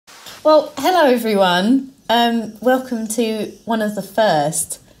Well, hello everyone. Welcome to one of the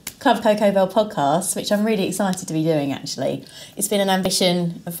first Club CocoBelle podcasts, which I'm really excited to be doing, actually. It's been an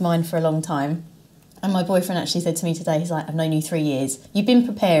ambition of mine for a long time. And my boyfriend actually said to me today, he's like, I've known you 3 years. You've been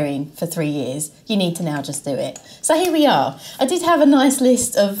preparing for 3 years. You need to now just do it. So here we are. I did have a nice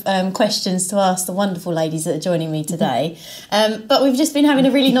list of questions to ask the wonderful ladies that are joining me today. But we've just been having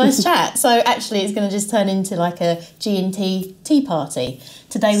a really nice chat. So actually it's going to just turn into like a G&T tea party.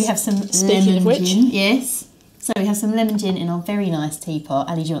 Today we have some lemon gin. Yes. So we have some lemon gin in our very nice teapot.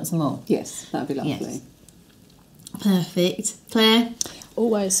 Ali, do you want some more? Yes, that'd be lovely. Yes. Perfect. Claire?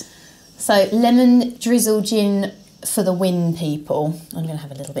 Always. So lemon drizzle gin for the win, people. I'm going to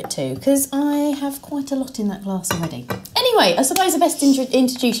have a little bit too, because I have quite a lot in that glass already. Anyway, I suppose I best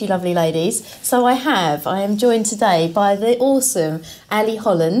introduce you lovely ladies. So I am joined today by the awesome Ali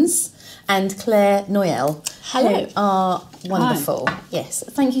Hollands and Claire Noyelle. Hello. Who are wonderful. Hi. Yes,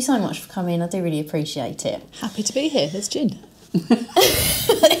 thank you so much for coming. I do really appreciate it. Happy to be here. There's gin.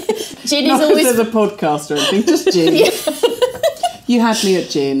 Gin Not is always... there's a podcast or anything, just gin. Yeah. You had me at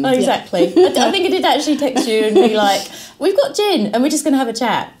gin. Oh, exactly. I think I did actually text you and be like, we've got gin and we're just going to have a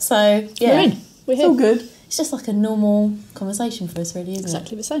chat. So, yeah. We're in. We're It's here. all good. It's just like a normal conversation for us, really, isn't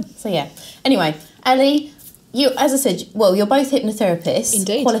Exactly the same. So, yeah. Anyway, Ali, you, as I said, well, you're both hypnotherapists.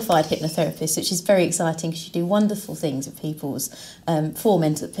 Indeed. Qualified hypnotherapists, which is very exciting because you do wonderful things with people's,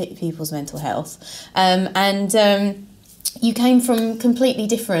 people's mental health. You came from completely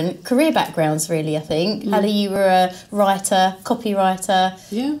different career backgrounds, really, I think. Ali, you were a writer, copywriter.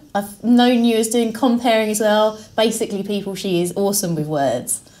 Yeah. I've known you as doing comparing as well. Basically, people, she is awesome with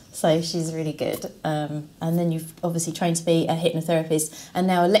words. So she's really good. And then you've obviously trained to be a hypnotherapist and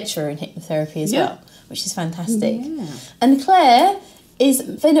now a lecturer in hypnotherapy as well, which is fantastic. Yeah. And Claire,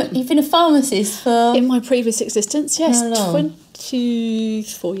 you've been a pharmacist for... In my previous existence, yes. How long?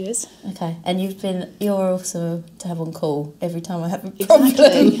 24 years. Okay, and you're also to have on call every time I have a problem.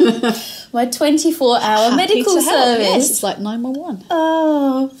 My 24-hour medical service. Yes, it's like 911.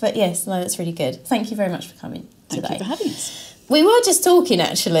 Oh, but yes, no, that's really good. Thank you very much for coming today. Thank you for having us. We were just talking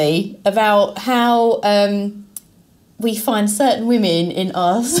actually about how we find certain women in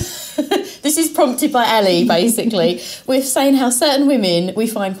us. This is prompted by Ali, basically. We're saying how certain women we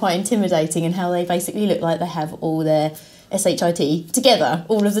find quite intimidating and how they basically look like they have all their SHIT together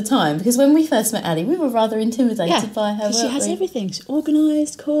all of the time. Because when we first met Ali, we were rather intimidated by her. She has everything. She's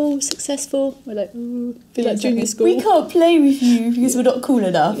organised, cool, successful. We're like, ooh, feel like junior school. We can't play with you because we're not cool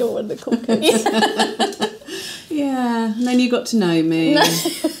enough. You're one of the cool kids. Yeah, and then you got to know me.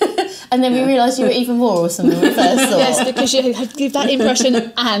 And then we realised you were even more awesome than we first thought. Yes, because you give that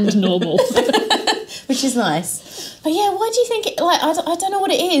impression and normal. Which is nice. But yeah, why do you think, I don't know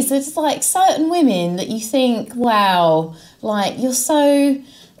what it is. There's like certain women that you think, wow, like you're so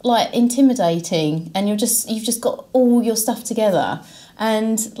like intimidating and you've just got all your stuff together.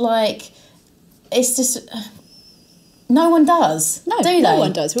 And like, it's just... No one does, do they? No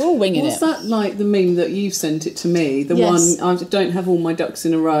one does. We're all winging Was it. that like the meme that you've sent it to me? The Yes. one, I don't have all my ducks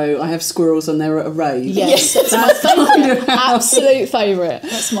in a row, I have squirrels and they're at a rave. Yes, that's my favourite. Absolute favourite.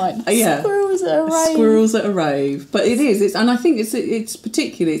 That's mine. Yeah. Squirrels at a rave. Squirrels at a rave. But it is, and I think it's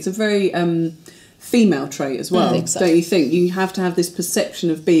particularly, it's a very female trait as well, I think so. don't you think? You have to have this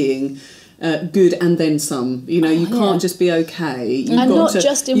perception of being... good and then some. You know, you can't just be okay. You've and got not to,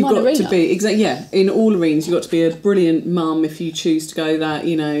 just in you've one got arena. to be in all arenas. You've got to be a brilliant mum if you choose to go that.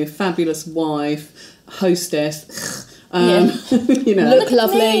 You know, fabulous wife, hostess. You know, Look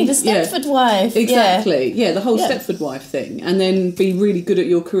lovely, the Stepford wife. Exactly. Yeah, the whole Stepford wife thing, and then be really good at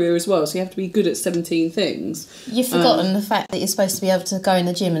your career as well. So you have to be good at 17 things. You've forgotten the fact that you're supposed to be able to go in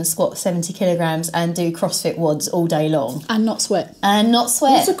the gym and squat 70 kilograms and do CrossFit WODs all day long. And not sweat. What's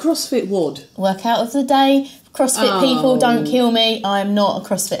a CrossFit WOD? Workout of the day. CrossFit people, don't kill me. I'm not a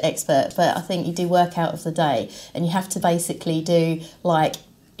CrossFit expert, but I think you do workout of the day, and you have to basically do like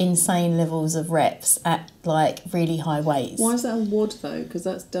insane levels of reps at like really high weights. Why is that a WOD though? Because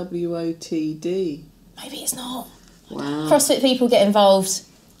that's WOTD. Maybe it's not. Wow. CrossFit people get involved.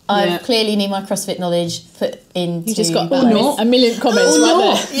 I clearly need my CrossFit knowledge put into... You just got a million comments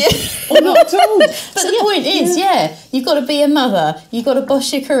right there. Yeah. Or not at all. But the point is, you've got to be a mother, you've got to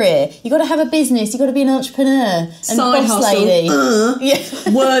boss your career, you've got to have a business, you've got to be an entrepreneur and Side boss hustle.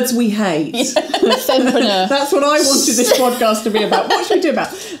 lady. Words we hate. Fempreneur. That's what I wanted this podcast to be about. What should we do about?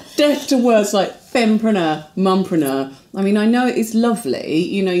 Deaf to words like fempreneur, mumpreneur. I mean, I know it's lovely,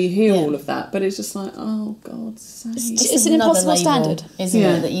 you know, you hear all of that, but it's just like, oh, God's sake. It's an another impossible label, standard. isn't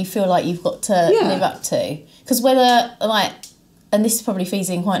it, that you feel like you've got to live up to. Because whether, like, and this probably feeds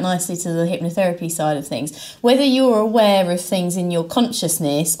in quite nicely to the hypnotherapy side of things, whether you're aware of things in your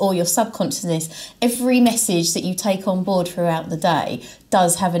consciousness or your subconsciousness, every message that you take on board throughout the day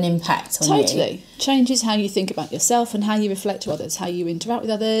does have an impact on you. Totally. Changes how you think about yourself and how you reflect to others, how you interact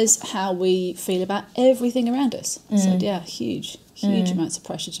with others, how we feel about everything around us. So, yeah, huge amounts of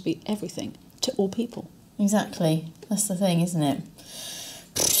pressure to be everything to all people. Exactly. That's the thing, isn't it?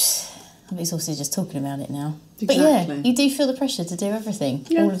 I'm exhausted just talking about it now. Exactly. But yeah, you do feel the pressure to do everything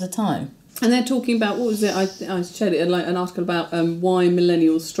all of the time. And they're talking about, what was it? I shared it, like an article about why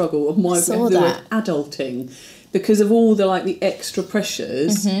millennials struggle and why they're adulting. Because of all the extra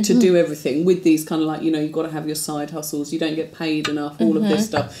pressures to do everything with these kind of you've got to have your side hustles, you don't get paid enough, all of this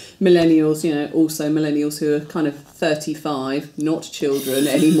stuff. Millennials, also millennials who are kind of 35, not children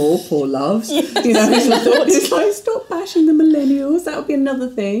anymore, poor loves. It's like, stop bashing the millennials, that would be another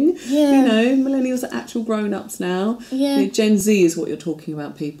thing. Yeah. Millennials are actual grown-ups now. Yeah. Gen Z is what you're talking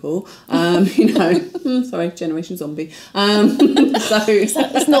about, people. Sorry, Generation Zombie.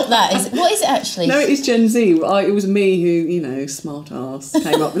 It's not that, is it? What is it actually? No, it is Gen Z. It was me who, smart ass,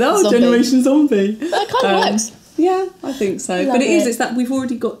 came up with, Generation Zombie. That kind of works. Yeah, I think so. But it's that we've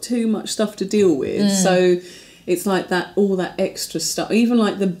already got too much stuff to deal with. So it's like that, all that extra stuff, even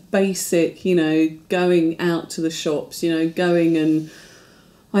like the basic, going out to the shops, going and,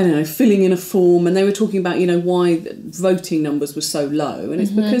 I don't know, filling in a form. And they were talking about, why voting numbers were so low. And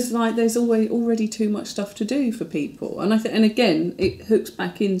it's because there's already too much stuff to do for people. And and again, it hooks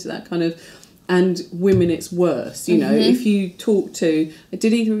back into that kind of, and women it's worse, if you talk to,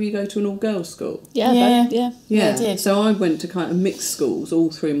 did either of you go to an all-girls school? Yeah, I did. So I went to kind of mixed schools all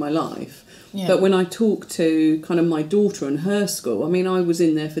through my life. Yeah. But when I talked to kind of my daughter and her school, I was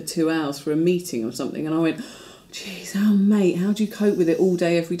in there for 2 hours for a meeting or something, and I went, geez, mate, how do you cope with it all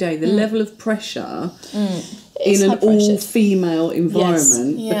day, every day? The level of pressure in an all-female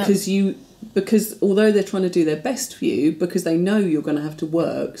environment, because although they're trying to do their best for you, because they know you're going to have to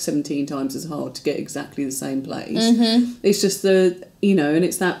work 17 times as hard to get exactly the same place, it's just and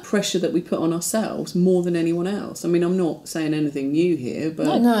it's that pressure that we put on ourselves more than anyone else. I'm not saying anything new here, but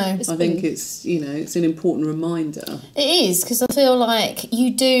I think it's, it's an important reminder. It is, because I feel like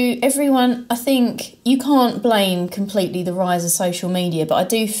I think you can't blame completely the rise of social media, but I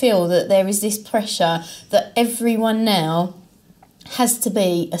do feel that there is this pressure that everyone now has to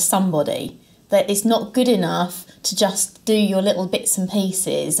be a somebody, that it's not good enough to just do your little bits and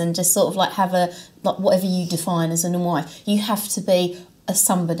pieces and just sort of have whatever you define as a wife. You have to be a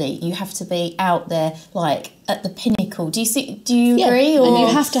somebody. You have to be out there at the pinnacle. Do you agree? And you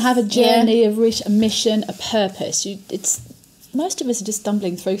have to have a journey, a mission, a purpose. Most of us are just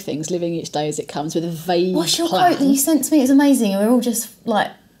stumbling through things, living each day as it comes with a vague What's your quote that you sent to me? It was amazing. We're all just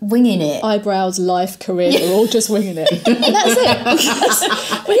winging it. Eyebrows, life, career, we're all just winging it. And that's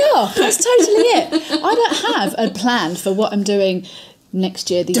it. We are. That's totally it. I don't have a plan for what I'm doing next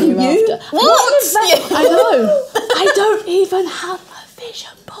year, the year after. What? I know. I don't even have a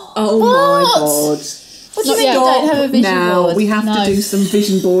vision board. Oh my God. What do you mean you don't have a vision board? We have to do some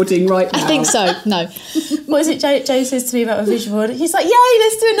vision boarding right now. I think so. No. What is it Joe says to me about a vision board? He's like, yay,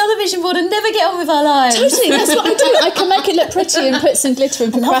 let's do another vision board and never get on with our lives. Totally, that's what I do. I can make it look pretty and put some glitter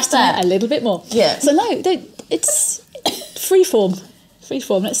and procrastinate a little bit more. Yeah. So no, it's freeform.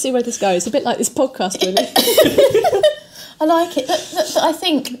 Freeform. Let's see where this goes. A bit like this podcast, really. I like it. But I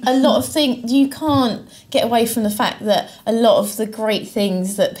think a lot of things, you can't get away from the fact that a lot of the great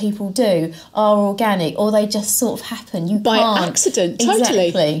things that people do are organic, or they just sort of happen. By accident, totally.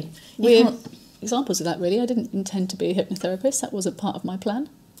 Exactly. We're examples of that, really. I didn't intend to be a hypnotherapist. That wasn't part of my plan.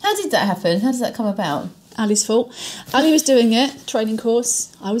 How did that happen? How did that come about? Ali's fault. Ali was doing it, training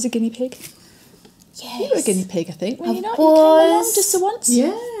course. I was a guinea pig. Yes. You were a guinea pig, I think. Were you not? Was. You came along just for once.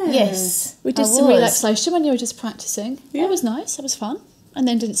 Yeah. Yes. We did some relaxation when you were just practising. Yeah. That was nice. That was fun. And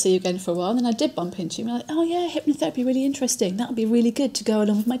then didn't see you again for a while. And then I did bump into you. And I'm like, oh yeah, hypnotherapy, really interesting. That would be really good to go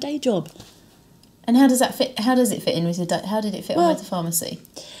along with my day job. And how does that fit? How does it fit in with your day? How did it fit on with the pharmacy?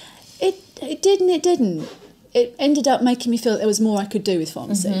 It did and it didn't. It ended up making me feel that there was more I could do with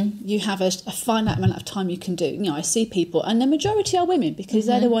pharmacy. Mm-hmm. You have a finite amount of time you can do. I see people, and the majority are women, because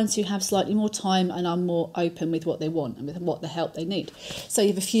they're the ones who have slightly more time and are more open with what they want and with what the help they need. So you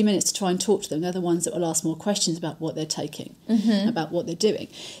have a few minutes to try and talk to them. They're the ones that will ask more questions about what they're taking, about what they're doing.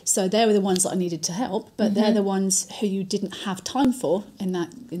 So they were the ones that I needed to help, but they're the ones who you didn't have time for in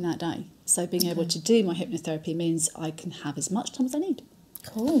that day. So being able to do my hypnotherapy means I can have as much time as I need.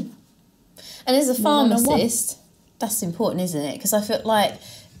 Cool. And as a pharmacist, that's important, isn't it? Because I feel like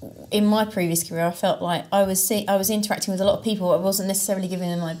in my previous career, I felt like I was interacting with a lot of people. I wasn't necessarily giving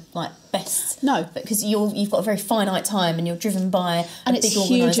them my like best. No, because you've got a very finite time, and you're driven by and a big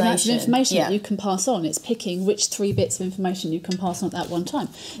organisation. huge amounts of information that you can pass on. It's picking which 3 bits of information you can pass on at that one time.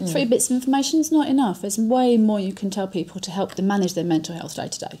 3 bits of information is not enough. There's way more you can tell people to help them manage their mental health day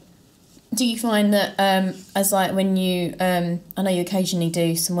to day. Do you find that as like when you I know you occasionally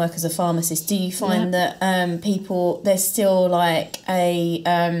do some work as a pharmacist, do you find that people, there's still like a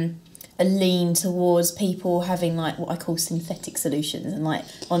lean towards people having like what I call synthetic solutions and like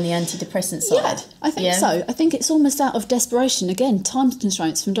on the antidepressant side? Yeah, I think so. I think it's almost out of desperation. Again, time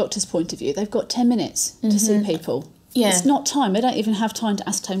constraints from doctors' point of view. They've got 10 minutes to see people. Yeah. It's not time. They don't even have time to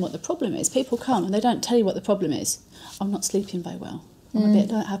ascertain what the problem is. People come and they don't tell you what the problem is. I'm not sleeping very well. I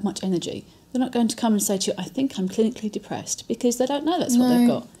don't have much energy. They're not going to come and say to you, I think I'm clinically depressed, because they don't know that's what they've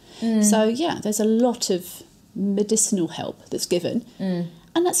got. So, yeah, there's a lot of medicinal help that's given.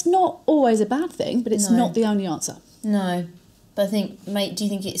 And that's not always a bad thing, but it's not the only answer. No. But I think, mate, do you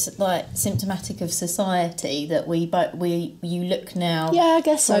think it's like symptomatic of society that you look now? Yeah, I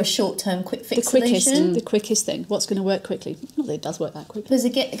guess for a short-term quick fix solution? The quickest thing. What's going to work quickly? Not that it does work that quickly.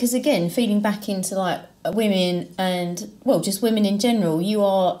 Because again, feeding back into like women and just women in general,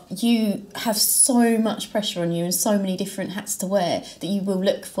 you have so much pressure on you and so many different hats to wear that you will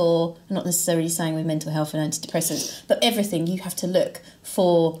look for. I'm not necessarily saying with mental health and antidepressants, but everything you have to look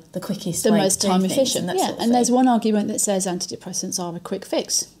for the quickest, the most time efficient. And there's one argument that says antidepressants are a quick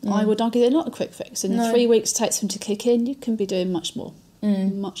fix. I would argue they're not a quick fix. In the 3 weeks it takes them to kick in, you can be doing much more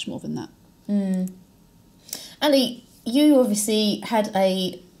than that. Ali, you obviously had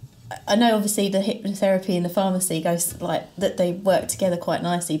I know obviously the hypnotherapy and the pharmacy goes like that, they work together quite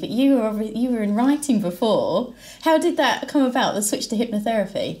nicely, but you were in writing before. How did that come about, the switch to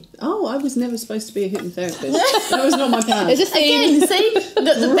hypnotherapy? Oh, I was never supposed to be a hypnotherapist. That was not my plan. It's a thing. Again, see?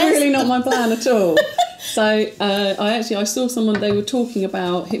 Really not my plan at all. So I saw someone, they were talking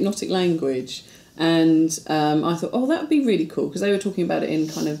about hypnotic language, and I thought, oh, that would be really cool, because they were talking about it in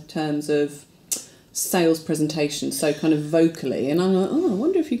kind of terms of sales presentation, so kind of vocally, and I'm like, oh, I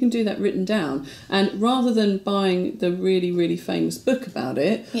wonder if you can do that written down. And rather than buying the really, really famous book about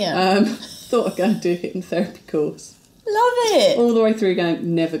it, thought I'd go and do a hypnotherapy course. Love it. All the way through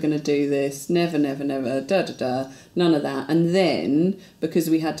going, never going to do this, never, none of that. And then, because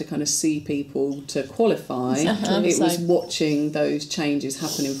we had to kind of see people to qualify, it was watching those changes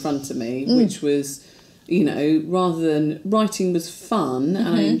happen in front of me, which was, rather than writing was fun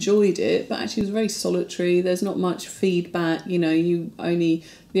and I enjoyed it, but actually it was very solitary. There's not much feedback, the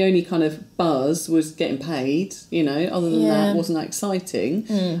only kind of buzz was getting paid, other than that, it wasn't that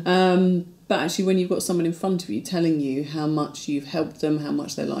exciting. But actually when you've got someone in front of you telling you how much you've helped them, how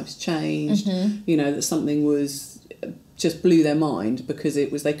much their life's changed, that something was just blew their mind because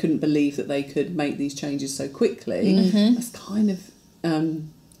it was, they couldn't believe that they could make these changes so quickly. That's kind of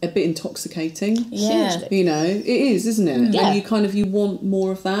a bit intoxicating. Yeah. It is, isn't it? Yeah. And you want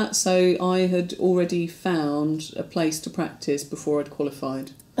more of that. So I had already found a place to practice before I'd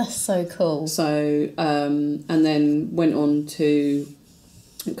qualified. That's so cool. So and then went on to,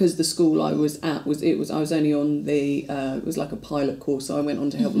 because the school I was at I was only on the it was like a pilot course, so I went on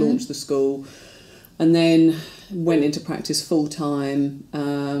to help launch the school, and then went into practice full time.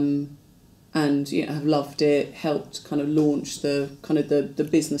 And I've loved it. Helped kind of launch the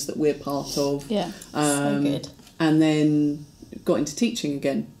business that we're part of. Yeah, so good. And then got into teaching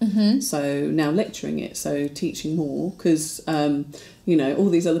again. So now lecturing it. So teaching more, because all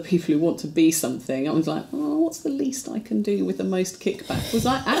these other people who want to be something. I was like, oh, what's the least I can do with the most kickback? I was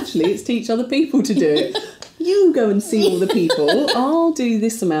like, actually, it's teach other people to do it. You go and see all the people. I'll do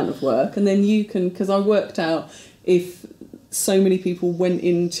this amount of work, and then you can. Because I worked out if so many people went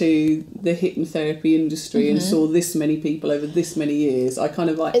into the hypnotherapy industry and saw this many people over this many years. I kind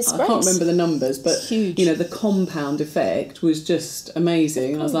of like, I can't remember the numbers, but huge. The compound effect was just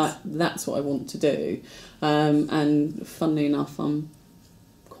amazing. And I was like, that's what I want to do. And funnily enough, I'm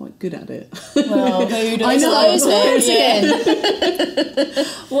quite good at it. Well, who does? I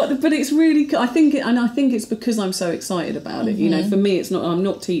know, but it's really, I think it's because I'm so excited about it. For me, it's not. I'm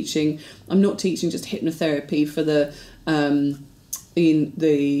not teaching just hypnotherapy for the in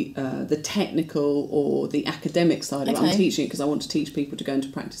the technical or the academic side of it. I'm teaching it because I want to teach people to go into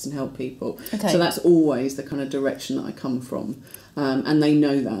practice and help people. So that's always the kind of direction that I come from. And they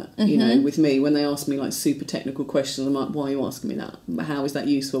know that, you know, with me, when they ask me like super technical questions, I'm like, why are you asking me that? How is that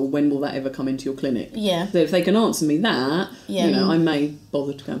useful? When will that ever come into your clinic? Yeah. So if they can answer me that, you know, I may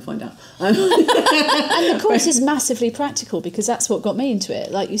bother to go and find out. And the course is massively practical, because that's what got me into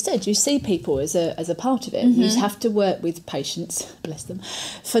it. Like you said, you see people as a part of it. You have to work with patients, bless them,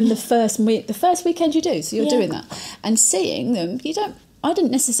 from the first weekend you do. So you're doing that. And seeing them, I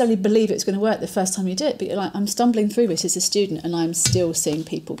didn't necessarily believe it was going to work the first time you do it, but you're like, I'm stumbling through it as a student and I'm still seeing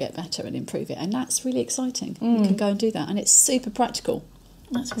people get better and improve it. And that's really exciting. You can go and do that. And it's super practical.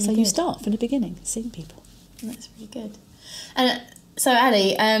 That's really so good. you start from the beginning, seeing people. That's really good. And so,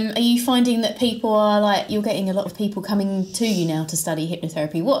 Ali, are you finding that people are like, you're getting a lot of people coming to you now to study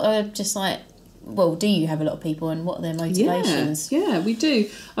hypnotherapy? What are just like, well, do you have a lot of people, and what are their motivations? Yeah, we do.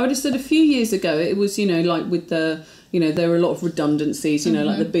 I would have said a few years ago, it was, you know, like with the, you know, there were a lot of redundancies, you know,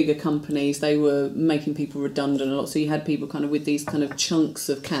 like the bigger companies, they were making people redundant a lot. So you had people kind of with these kind of chunks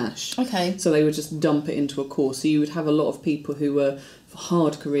of cash. Okay. So they would just dump it into a course. So you would have a lot of people who were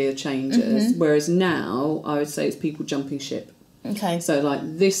hard career changers. Whereas now, I would say it's people jumping ship. Okay. So like,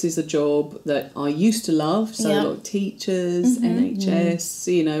 this is a job that I used to love. So a lot of teachers,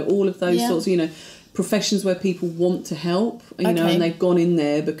 NHS, you know, all of those sorts, you know, professions where people want to help, you know, and they've gone in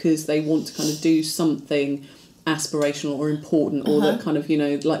there because they want to kind of do something aspirational or important or that kind of, you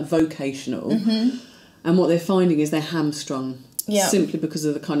know, like vocational. And what they're finding is they're hamstrung. Simply because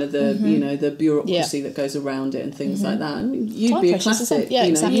of the kind of the you know, the bureaucracy that goes around it and things like that. And you'd Time be a pressures, classic, yeah, you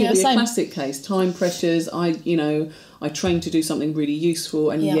know, exactly. you'd be a Same. classic case. Time pressures. I trained to do something really useful,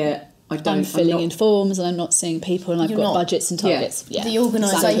 and yet I'm filling in forms and I'm not seeing people, and I've got budgets and targets. The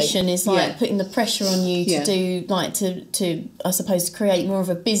organisation is like putting the pressure on you to do, like to I suppose, to create more of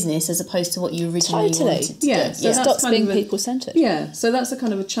a business as opposed to what you originally wanted to do. So it stops being people centred. Yeah, so that's a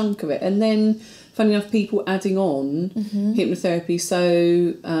kind of a chunk of it. And then, funny enough, people adding on hypnotherapy.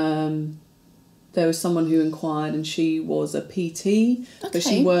 So there was someone who inquired, and she was a PT, but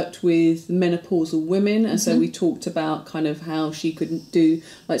she worked with menopausal women, and so we talked about kind of how she could do,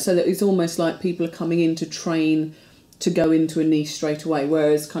 like, so that it's almost like people are coming in to train to go into a niche straight away,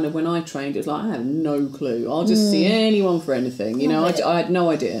 whereas kind of when I trained, it was like, I have no clue, I'll just see anyone for anything, you know, I had no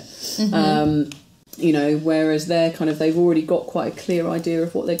idea. You know, whereas they've already got quite a clear idea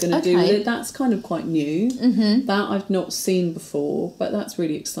of what they're going to do with it. That's kind of quite new. That I've not seen before, but that's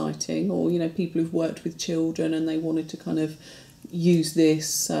really exciting. Or, you know, people who've worked with children and they wanted to kind of use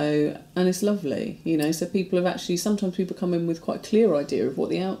this. So, and it's lovely, you know. So people have actually, sometimes people come in with quite a clear idea of what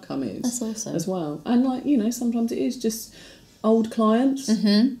the outcome is. That's awesome. As well. And like, you know, sometimes it is just old clients.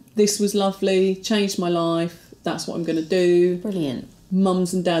 This was lovely, changed my life. That's what I'm going to do. Brilliant.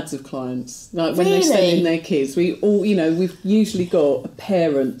 Mums and dads of clients, like when they send in their kids, we all, you know, we've usually got a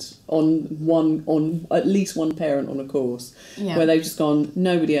parent on at least one parent on a course where they've just gone,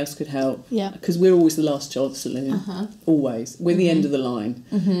 nobody else could help, because we're always the last child saloon, always, we're the end of the line.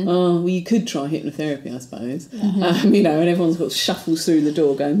 Oh, well, you could try hypnotherapy, I suppose, you know, and everyone's got shuffles through the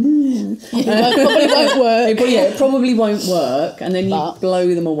door going, it probably won't work. it probably won't work, and then you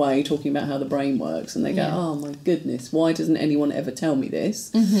blow them away talking about how the brain works, and they go, oh my goodness, why doesn't anyone ever tell me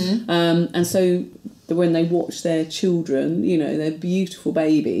this? And so when they watch their children, you know, their beautiful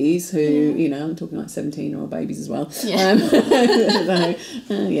babies who, you know, I'm talking like 17-year-old babies as well.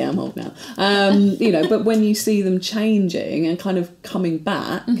 I'm old now. You know, but when you see them changing and kind of coming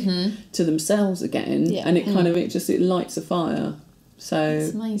back to themselves again, and it kind of, it lights a fire. So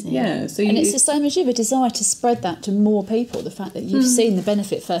that's amazing. Yeah. So and it's the same as you, a desire to spread that to more people, the fact that you've seen the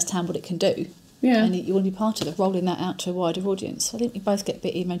benefit firsthand, what it can do. Yeah. And you want to be part of it, rolling that out to a wider audience. So I think you both get a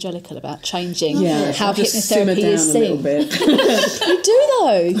bit evangelical about changing how hypnotherapy is seen. You do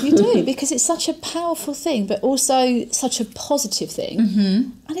though, you do, because it's such a powerful thing, but also such a positive thing.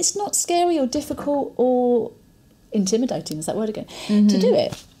 And it's not scary or difficult or intimidating, is that word again, to do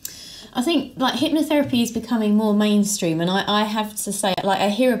it. I think like hypnotherapy is becoming more mainstream, and I have to say, like, I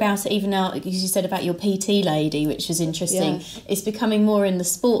hear about it even now, as you said about your PT lady, which was interesting. It's becoming more in the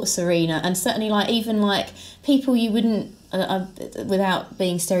sports arena, and certainly like even like people you wouldn't, without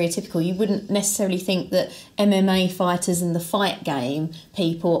being stereotypical, you wouldn't necessarily think that MMA fighters and the fight game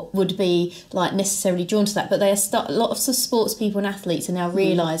people would be like necessarily drawn to that, but they are lots of sports people and athletes are now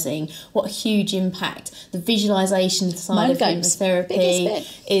realising what a huge impact the visualisation side of hypnotherapy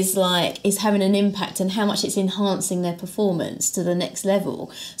is having an impact, and how much it's enhancing their performance to the next level.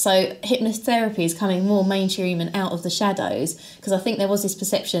 So hypnotherapy is coming more mainstream and out of the shadows, because I think there was this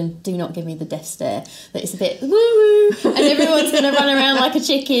perception, do not give me the death stare, that it's a bit woo-woo. and everyone's going to run around like a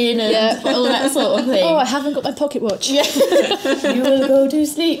chicken and all that sort of thing. Oh, I haven't got my pocket watch. Yeah. You will go to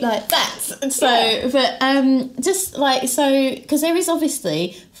sleep like that. So, but just like, so, because there is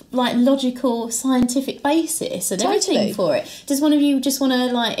obviously like logical scientific basis and everything for it. Does one of you just want to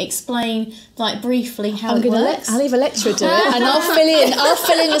like explain like briefly how it works? I'll leave Electra do it, and I'll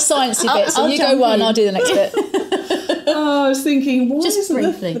fill in the sciencey bit. So you go one, I'll do the next bit. Oh, I was thinking, why Just isn't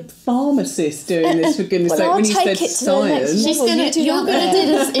briefly. the pharmacist doing this, for goodness sake, when you said science? You're going to do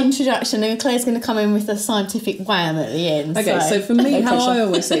this introduction, and Claire's going to come in with a scientific wham at the end. Okay, so for me, how I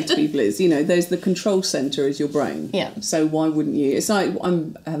always say to people is, there's the control centre is your brain. Yeah. So why wouldn't you? It's like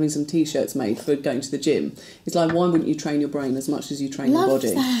I'm having some T-shirts made for going to the gym. It's like, why wouldn't you train your brain as much as you train your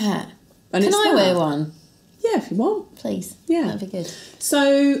body? That. And Can I wear one? Yeah, if you want. Please. Yeah. That'd be good.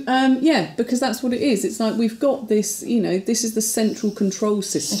 So, because that's what it is. It's like we've got this, this is the central control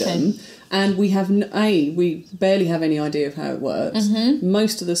system, and we have, we barely have any idea of how it works. Mm-hmm.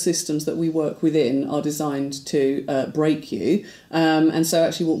 Most of the systems that we work within are designed to break you. And so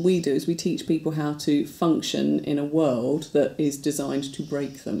actually what we do is we teach people how to function in a world that is designed to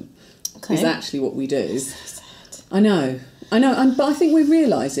break them. Okay. Is actually what we do. That's so sad. I know, but I think we're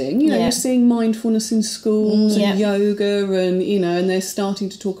realising, you're seeing mindfulness in schools and yoga and, and they're starting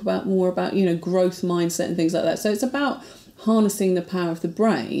to talk more about, growth mindset and things like that. So it's about harnessing the power of the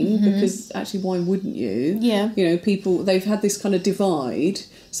brain because actually why wouldn't you? Yeah. People, they've had this kind of divide.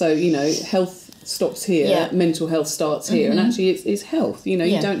 So, health stops here, mental health starts here, and actually it's health. You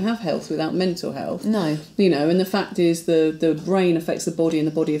don't have health without mental health. No. And the fact is the brain affects the body and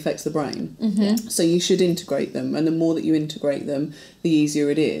the body affects the brain. Mm-hmm. So you should integrate them, and the more that you integrate them, the easier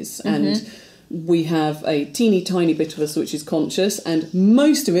it is. Mm-hmm. And we have a teeny tiny bit of us which is conscious, and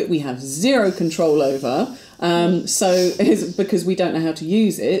most of it we have zero control over. So it's because we don't know how to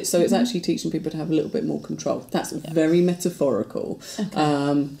use it. So it's actually teaching people to have a little bit more control. That's very metaphorical.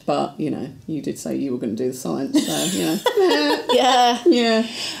 Okay. But, you did say you were going to do the science. So, Yeah.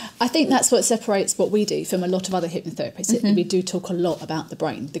 I think that's what separates what we do from a lot of other hypnotherapists. We do talk a lot about the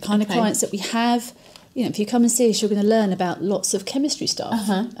brain. The kind of clients that we have, if you come and see us, you're going to learn about lots of chemistry stuff.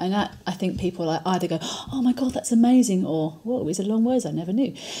 And that, I think people either go, oh my God, that's amazing, or, whoa, these are long words I never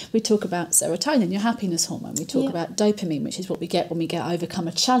knew. We talk about serotonin, your happiness hormone. We talk about dopamine, which is what we get when we overcome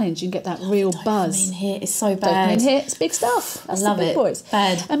a challenge and get that real buzz. Dopamine hit is so bad. Dopamine hit, it's big stuff. That's I love the big it. boys.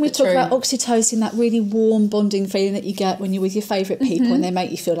 Bad. And we talk about oxytocin, that really warm bonding feeling that you get when you're with your favourite people and they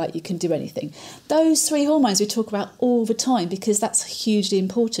make you feel like you can do anything. Those three hormones we talk about all the time because that's hugely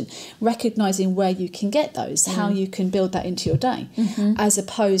important. Recognising where you can get those, how you can build that into your day, as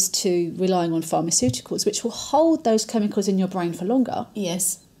opposed to relying on pharmaceuticals, which will hold those chemicals in your brain for longer.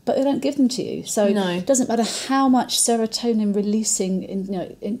 Yes. But they don't give them to you. So it doesn't matter how much serotonin releasing,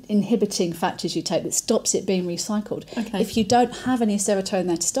 inhibiting factors you take that stops it being recycled. Okay. If you don't have any serotonin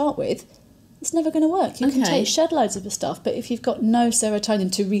there to start with, it's never going to work. You can take shed loads of the stuff, but if you've got no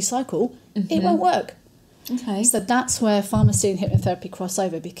serotonin to recycle, it won't work. Okay. So that's where pharmacy and hypnotherapy cross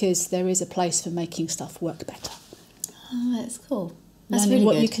over, because there is a place for making stuff work better. Oh, that's cool. That's Learning really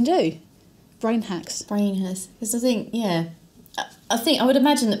what good. you can do. Brain hacks. Because I think, I would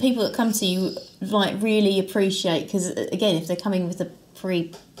imagine that people that come to you really appreciate, because again, if they're coming with a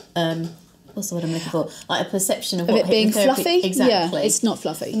what's the word I'm looking for? Like a perception of what it being hypnotherapy... fluffy? Exactly. Yeah, it's not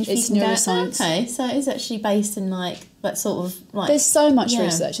fluffy. It's Go, neuroscience. okay, so it is actually based in that sort of There's so much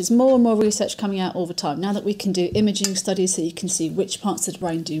research. There's more and more research coming out all the time. Now that we can do imaging studies so you can see which parts of the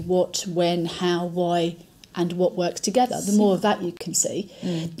brain do what, when, how, why, and what works together. The more of that you can see,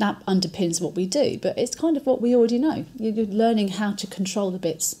 that underpins what we do. But it's kind of what we already know. You're learning how to control the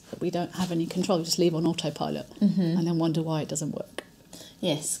bits that we don't have any control. We just leave on autopilot and then wonder why it doesn't work.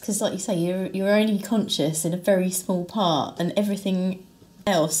 Yes, because like you say, you're only conscious in a very small part, and everything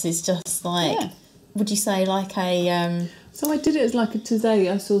else is just would you say like a... So I did it as today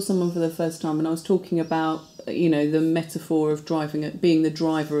I saw someone for the first time and I was talking about, the metaphor of being the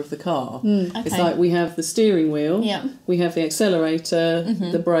driver of the car. It's like we have the steering wheel, we have the accelerator,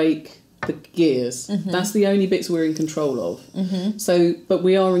 the brake, the gears. That's the only bits we're in control of. So, but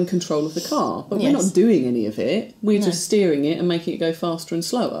we are in control of the car, but we're not doing any of it. We're just steering it and making it go faster and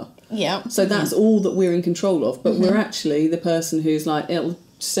slower. Yeah. So that's all that we're in control of, but we're actually the person who's it'll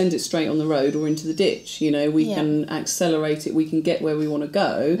send it straight on the road or into the ditch. We can accelerate it, we can get where we want to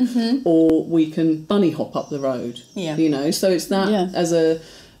go, or we can bunny hop up the road. So it's that as a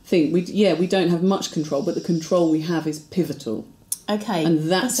thing. We don't have much control, but the control we have is pivotal. Okay. And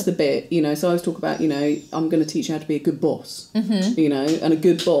that's the bit, so I always talk about, I'm going to teach you how to be a good boss, and a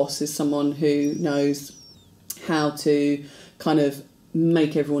good boss is someone who knows how to kind of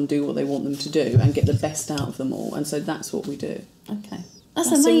make everyone do what they want them to do and get the best out of them all. And so that's what we do. Okay. That's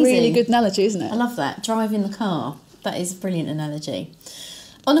amazing. A really good analogy, isn't it? I love that. Driving the car. That is a brilliant analogy.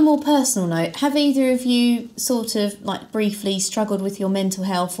 On a more personal note, have either of you sort of like briefly struggled with your mental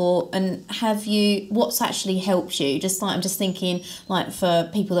health, and have you, what's actually helped you? Just like, I'm just thinking, like,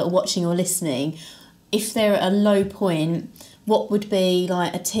 for people that are watching or listening, if they're at a low point, what would be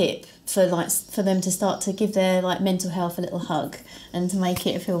like a tip for them to start to give their like mental health a little hug and to make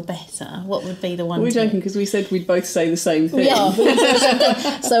it feel better? What would be the one? We're joking because we said we'd both say the same thing.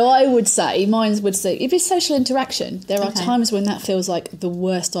 Yeah. So I would say, mine would say, if it's social interaction, there are times when that feels like the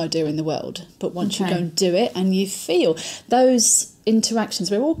worst idea in the world. But once you go and do it and you feel those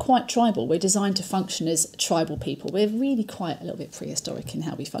interactions, we're all quite tribal. We're designed to function as tribal people. We're really quite a little bit prehistoric in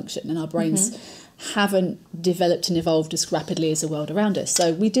how we function, and our brains haven't developed and evolved as rapidly as the world around us.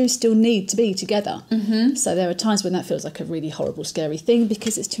 So we do still need to be together. So there are times when that feels like a really horrible, scary thing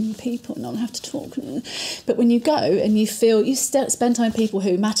because it's too many people and I'll have to talk. But when you go and you feel, you spend time with people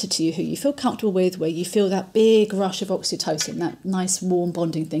who matter to you, who you feel comfortable with, where you feel that big rush of oxytocin, that nice warm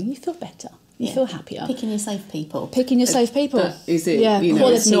bonding thing, you feel better. You feel happier. Picking your safe people. Picking your safe people. That is it. Yeah, you know,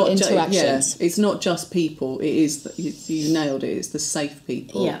 quality it's not interactions. it's not just people. It is, you nailed it, it's the safe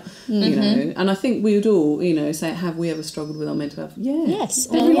people. Yeah. You know, and I think we would all, you know, say, have we ever struggled with our mental health? Yeah. Yes.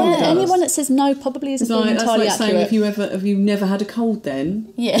 Everyone does. Anyone that says no probably isn't being entirely that's like accurate. saying, have you never had a cold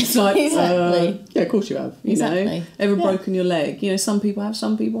then? Yeah, It's like, exactly. yeah, of course you have. You know, ever broken your leg? You know, some people have,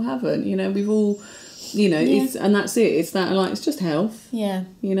 some people haven't. You know, we've all, you know, it's, and that's it. It's that, like, it's just health. Yeah.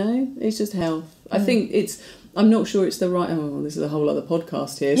 You know, it's just health. I think I'm not sure it's the right, this is a whole other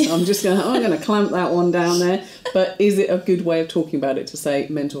podcast here, so I'm going to clamp that one down there. But is it a good way of talking about it to say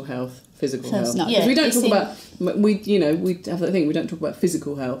mental health, physical health? No. Because we don't talk about, we have that thing, we don't talk about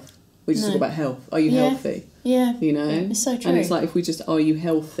physical health. We just talk about health. Are you healthy? Yeah. You know? It's so true. And it's like, if we just, are you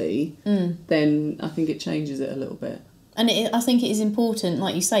healthy, then I think it changes it a little bit. And I think it is important,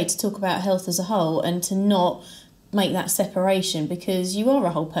 like you say, to talk about health as a whole and to not make that separation, because you are a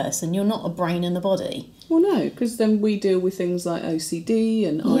whole person. You're not a brain and a body. Well, no, because then we deal with things like OCD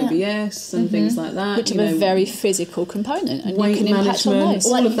and IBS and things like that. Which have a very physical component, and weight you can impact on management,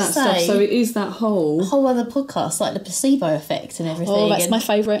 those. all of that stuff. So it is that whole other podcast, like the placebo effect and everything. Oh, that's my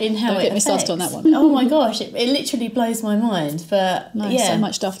favourite. In how Don't it get me affects. started on that one. Oh my gosh, it literally blows my mind. But So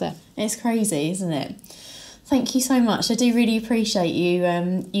much stuff there. It's crazy, isn't it? Thank you so much. I do really appreciate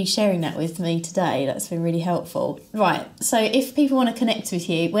you sharing that with me today. That's been really helpful. Right, so if people want to connect with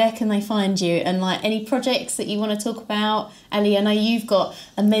you, where can they find you? And like any projects that you want to talk about? Ali, I know you've got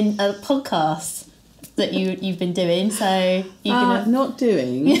a podcast that you've been doing, so you're not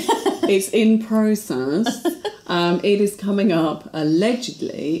doing. It's in process. It is coming up.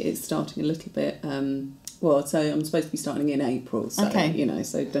 Allegedly, it's starting a little bit. So I'm supposed to be starting in April. So, you know,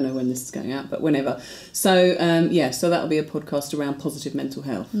 so don't know when this is going out, but whenever. So, so that'll be a podcast around positive mental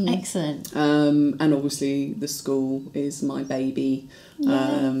health. Excellent. And obviously the school is my baby.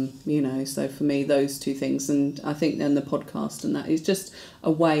 You know, so for me, those two things. And I think then the podcast and that is just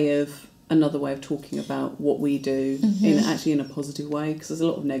another way of talking about what we do in a positive way, because there's a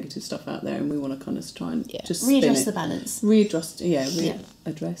lot of negative stuff out there and we want to kind of try and just readjust the balance.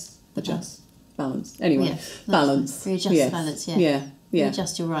 Adjust. Balance. Anyway, balance. Readjust the balance, yeah.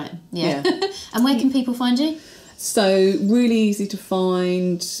 Readjust, you're right. Yeah. And where can people find you? So, really easy to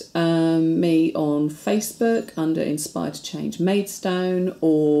find me on Facebook under Inspired to Change Maidstone,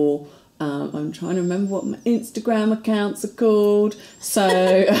 or I'm trying to remember what my Instagram accounts are called, so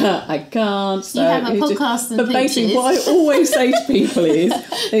I can't. So you have a podcast and but basically, what I always say to people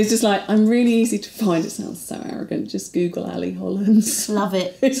is just like, I'm really easy to find. It sounds so arrogant. Just Google Ali Hollands. Love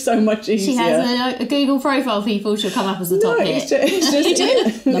it. It's so much easier. She has a Google profile, people. She'll come up as the top hit. It's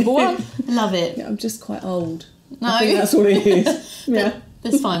just Number one. Love it. Yeah, I'm just quite old. No. I think that's what it is. Yeah.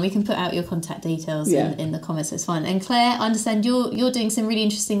 That's fine. We can put out your contact details in the comments. It's fine. And Claire, I understand you're doing some really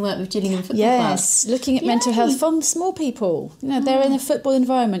interesting work with Gillingham Football Club. Yes, looking at mental health from small people. You know, they're in a football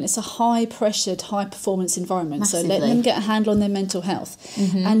environment. It's a high-pressured, high-performance environment. Massively. So letting them get a handle on their mental health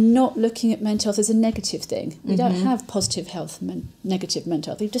and not looking at mental health as a negative thing. We don't have positive health, negative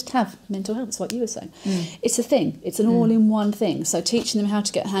mental health. We just have mental health. It's what you were saying. It's a thing. It's an all-in-one thing. So teaching them how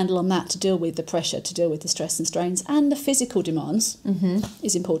to get a handle on that, to deal with the pressure, to deal with the stress and strains and the physical demands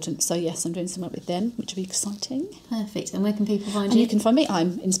is important. So yes, I'm doing some work with them, which will be exciting. Perfect. And where can people find And you? you can find me.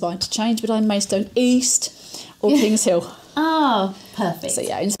 I'm Inspired to Change, but I'm Maidstone East or Kings Hill. Oh, perfect. So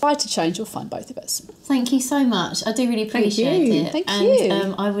yeah, Inspired to Change, you'll find both of us. Thank you so much. I do really appreciate it. Thank and,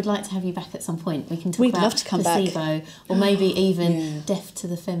 you. I would like to have you back at some point. We can talk We'd about love to come back. placebo, or maybe even deaf to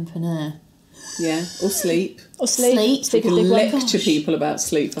the fempreneur. Yeah, or sleep. Or sleep. Sleep. is a big one. Lecture people about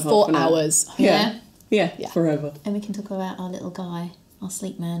sleep for half 4 an hour. hours. Yeah. Yeah. Yeah, forever. And we can talk about our little guy, our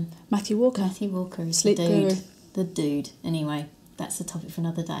sleep man. Matthew Walker. Matthew Walker is Sleep the dude. guru. The dude. Anyway, that's the topic for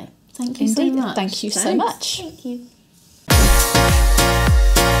another day. Thank you so Indeed. much. Thank you so Thanks. much. Thank you.